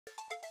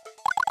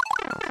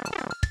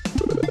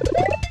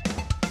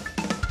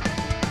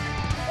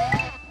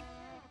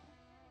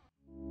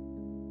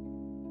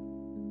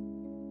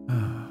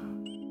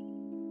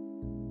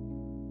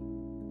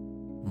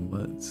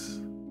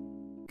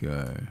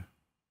go.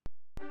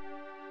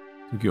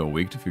 Took you a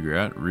week to figure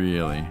out?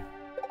 Really?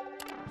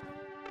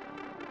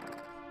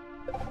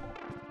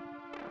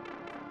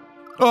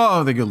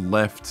 Oh, they go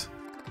left.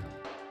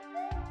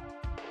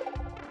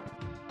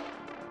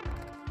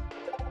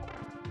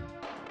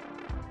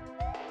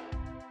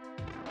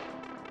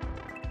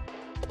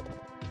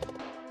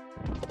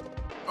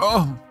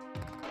 Oh!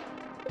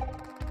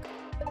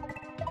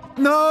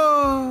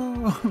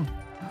 No!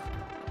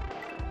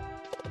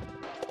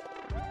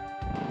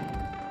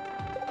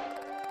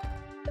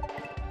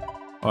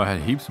 Oh, I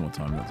had heaps more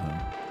time that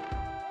time.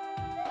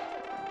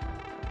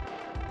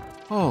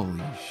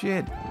 Holy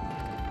shit.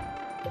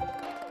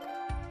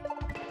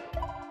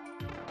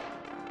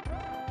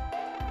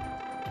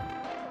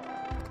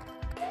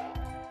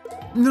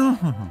 No!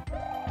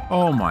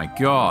 Oh my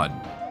god.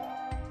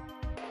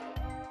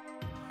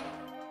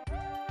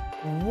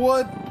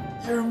 What?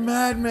 You're a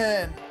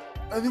madman.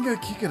 I think I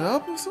kick it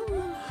up or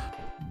something?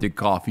 The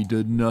coffee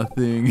did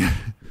nothing.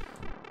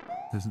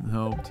 Hasn't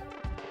helped.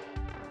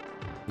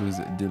 It was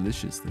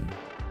delicious though.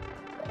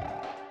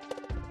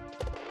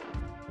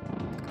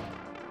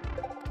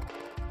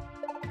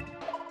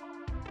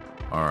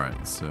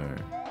 Alright, so...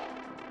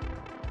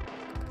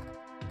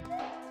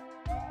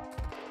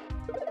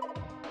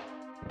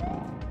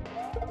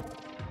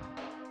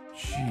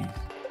 Jeez.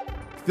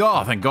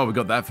 Oh, thank God we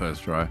got that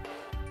first try.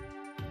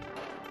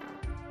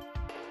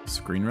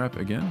 Screen wrap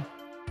again?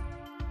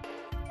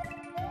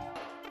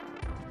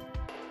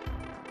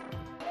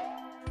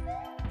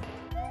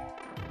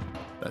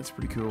 That's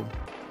pretty cool.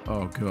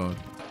 Oh god.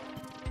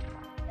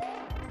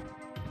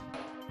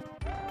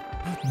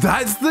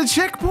 That's the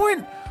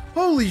checkpoint?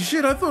 Holy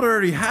shit, I thought I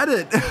already had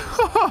it.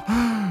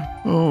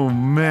 Oh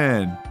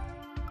man.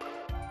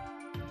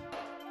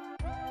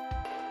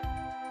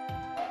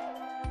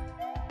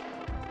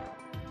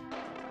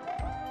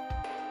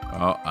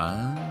 Oh,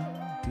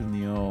 doing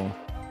the old...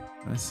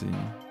 I see.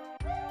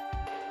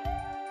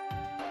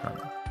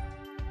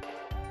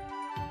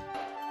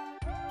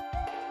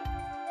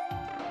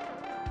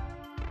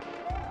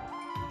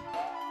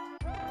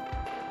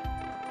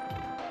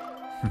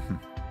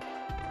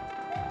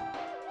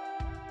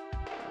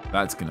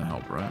 That's gonna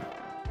help, right?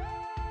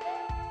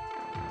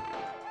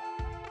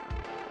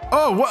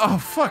 Oh, what? Oh,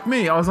 fuck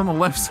me. I was on the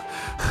left side.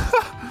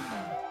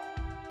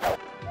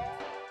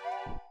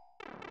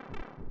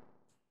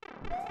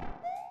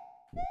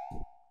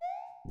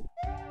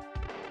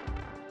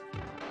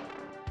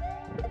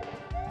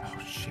 Oh,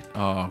 shit.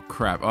 Oh,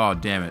 crap. Oh,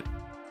 damn it.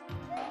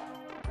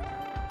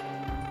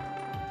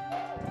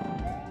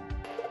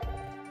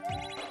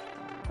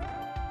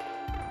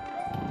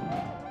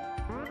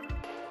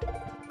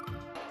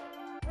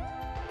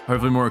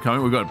 Hopefully more are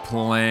coming. We've got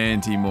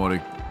plenty more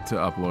to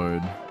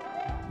upload.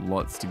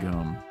 Lots to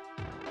come.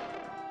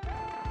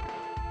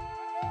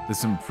 There's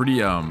some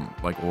pretty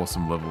like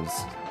awesome levels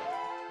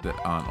that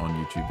aren't on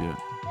YouTube yet.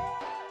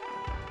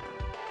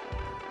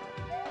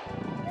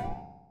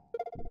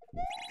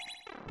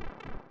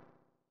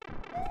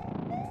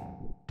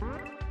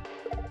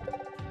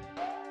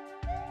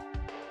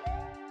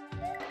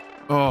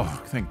 Oh,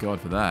 thank God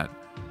for that.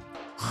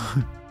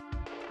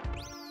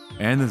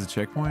 And there's a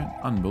checkpoint?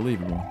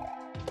 Unbelievable.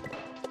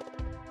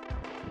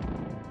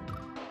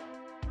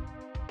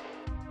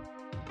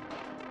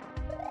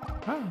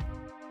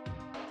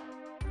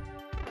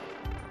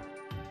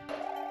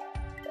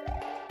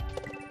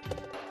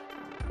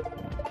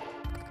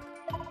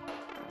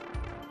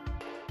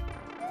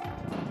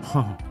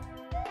 Oh.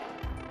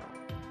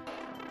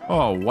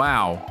 Oh,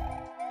 wow.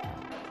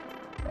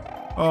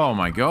 Oh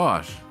my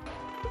gosh.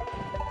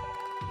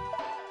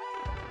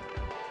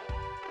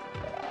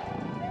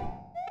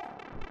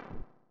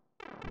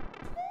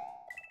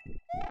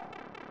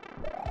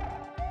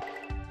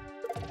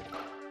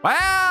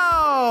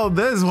 Wow,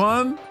 there's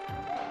one.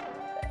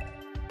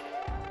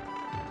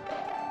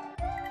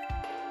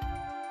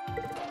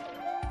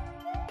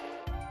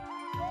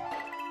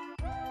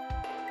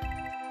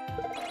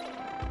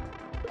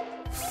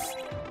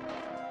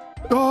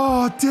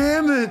 Oh,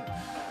 damn it.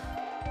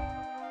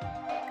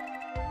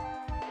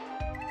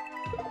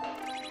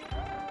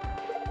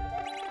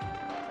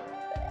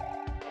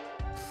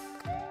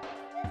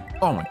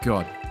 Oh my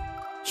God.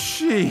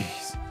 Jeez.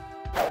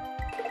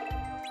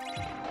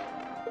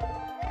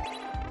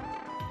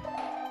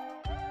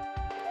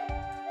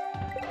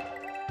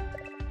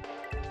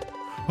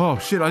 Oh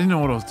shit, I didn't know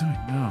what I was doing.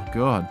 Oh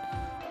God.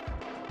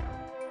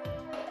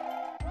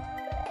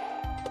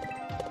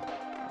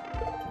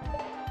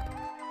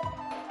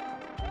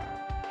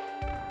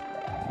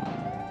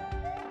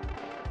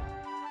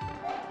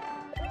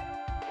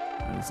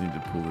 I just need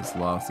to pull this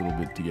last little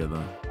bit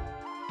together.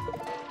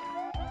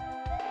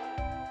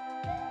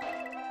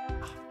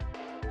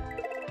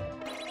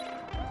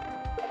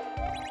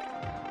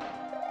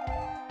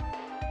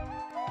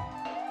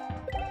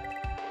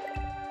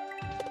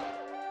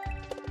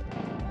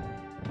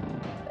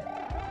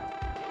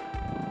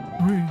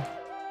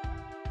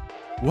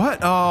 What?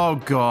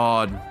 Oh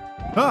God.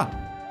 Ah.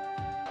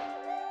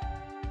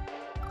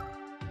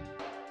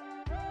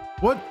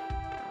 What?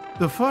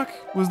 The fuck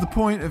was the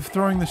point of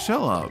throwing the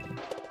shell up?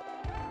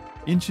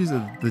 Inches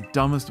are the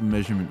dumbest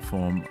measurement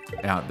form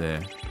out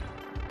there.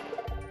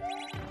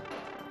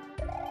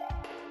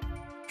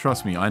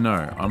 Trust me, I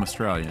know. I'm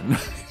Australian.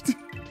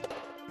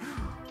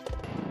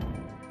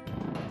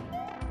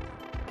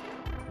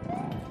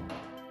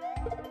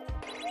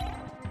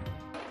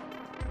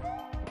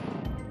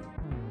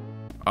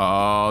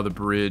 Oh, the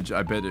bridge.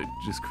 I bet it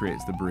just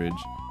creates the bridge.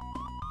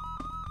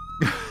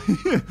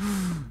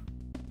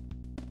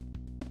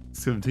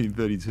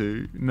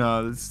 1732.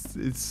 No,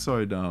 it's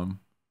so dumb.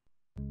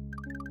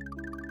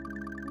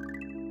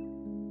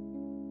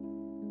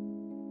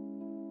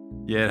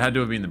 Yeah, it had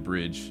to have been the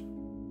bridge.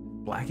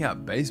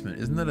 Blackout Basement.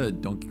 Isn't that a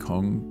Donkey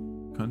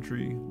Kong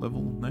Country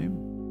level name?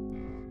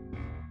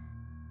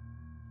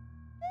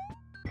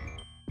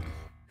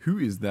 Who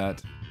is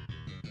that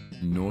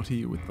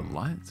naughty with the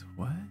lights?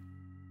 What?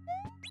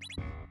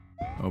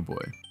 Oh boy.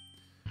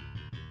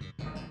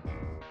 Okay.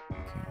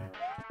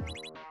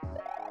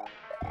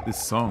 This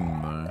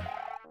song though.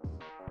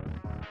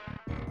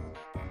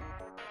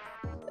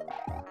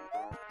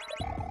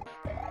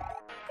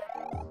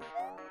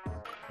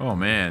 Oh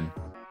man.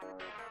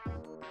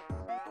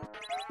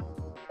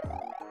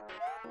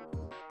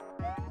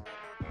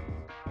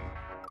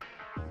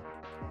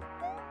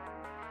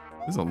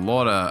 There's a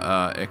lot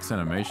of X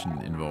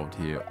animation involved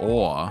here,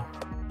 or...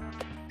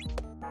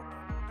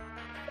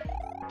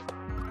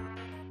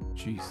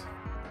 Jeez.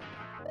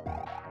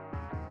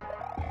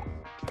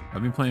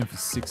 I've been playing for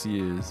 6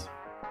 years.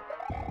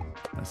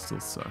 I still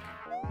suck.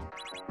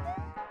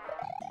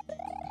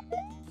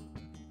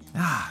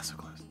 Ah, so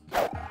close.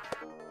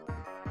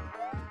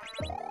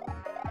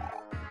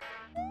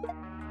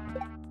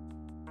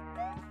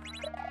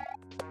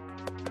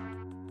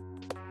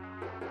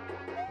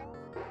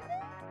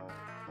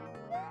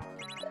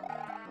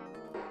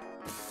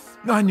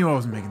 No, I knew I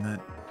wasn't making that.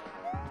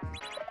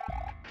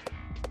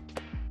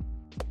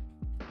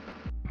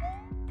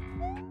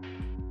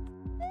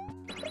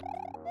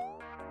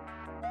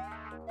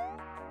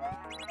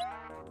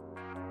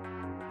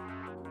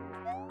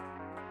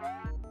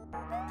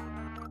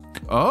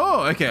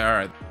 Oh, okay, all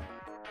right.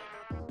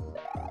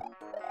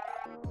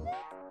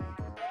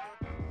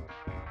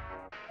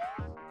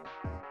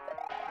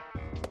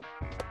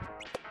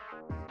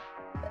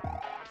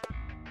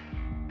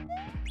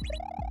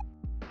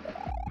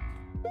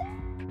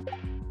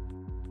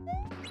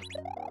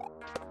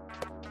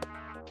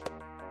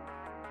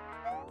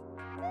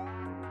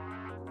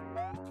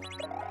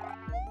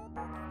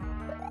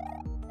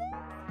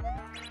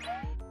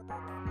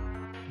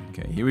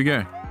 Okay, here we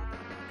go.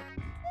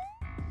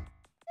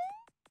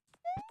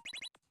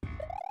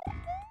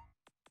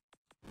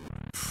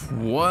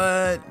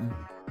 What?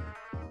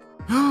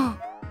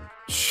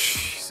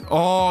 Jeez.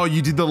 Oh,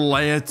 you did the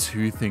layer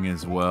 2 thing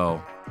as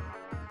well.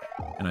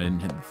 And I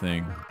didn't hit the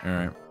thing. All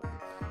right.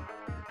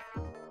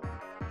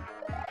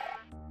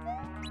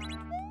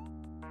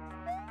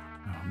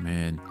 Oh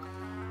man.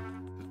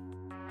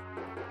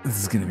 This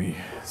is gonna be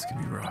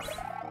rough.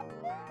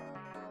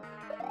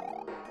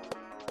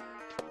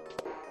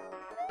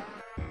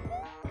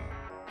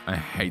 I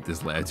hate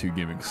this layer 2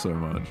 gimmick so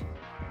much.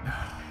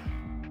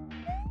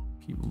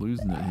 Keep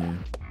losing it here.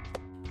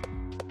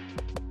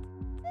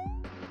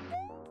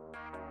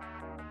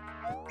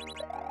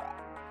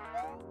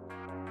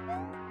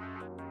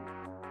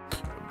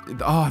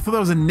 Oh, I thought that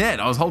was a net.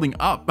 I was holding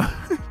up.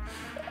 I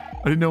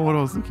didn't know what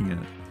I was looking at.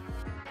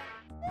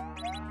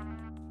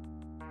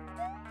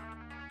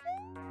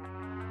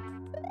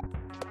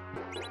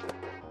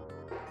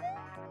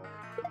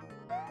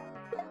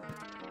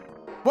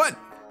 What?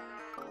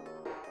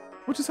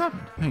 What just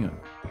happened? Hang on.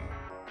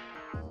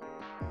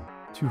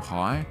 Too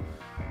high?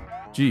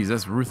 Jeez,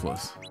 that's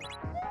ruthless.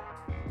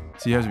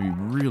 So you have to be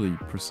really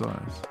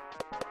precise.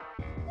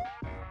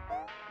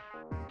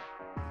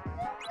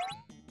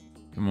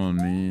 Come on,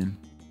 man.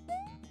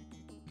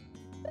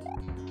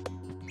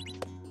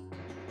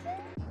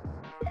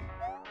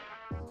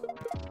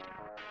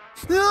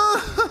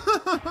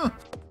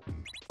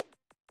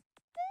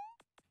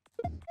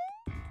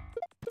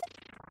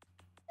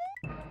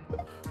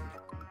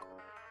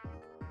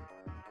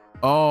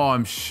 Oh,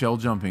 I'm shell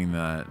jumping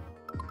that.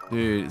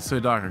 Dude, it's so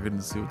dark I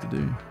couldn't see what to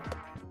do.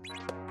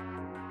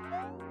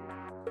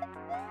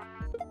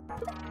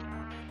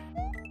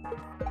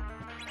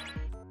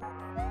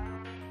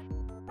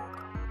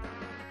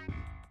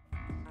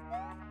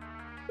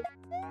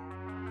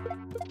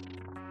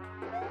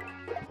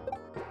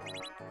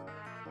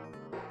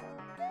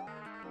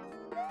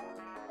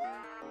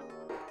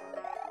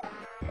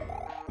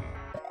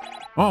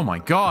 Oh my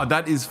god,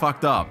 that is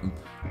fucked up.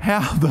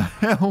 How the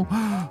hell?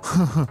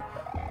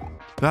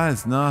 That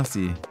is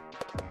nasty.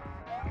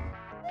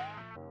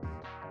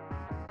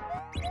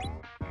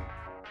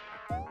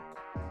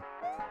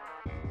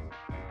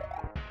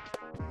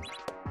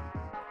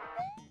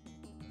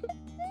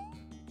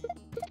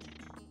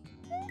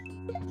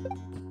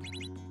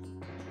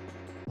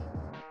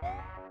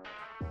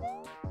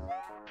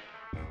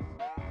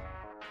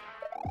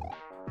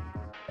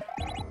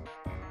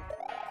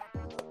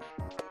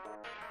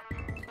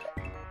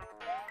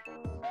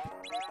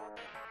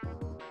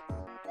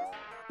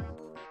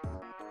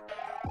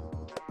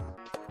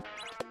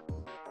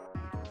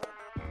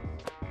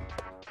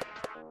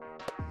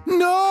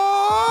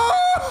 No!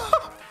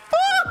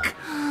 Fuck!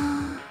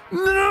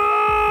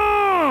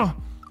 No!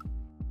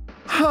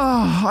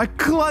 I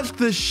clutched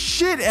the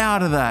shit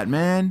out of that,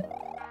 man.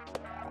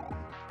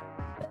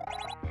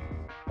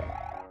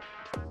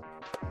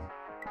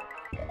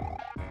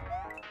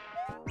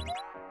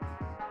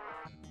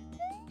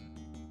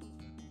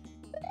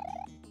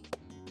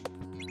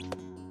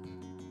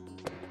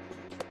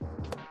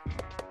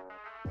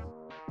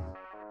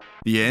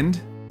 The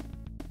end?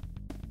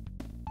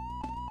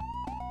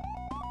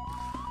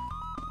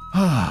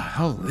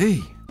 Holy.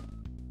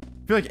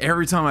 I feel like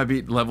every time I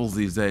beat levels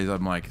these days,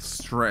 I'm like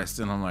stressed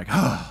and I'm like,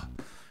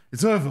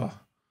 it's over.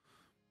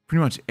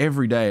 Pretty much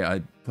every day I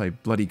play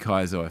bloody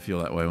Kaizo, I feel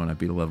that way when I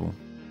beat a level.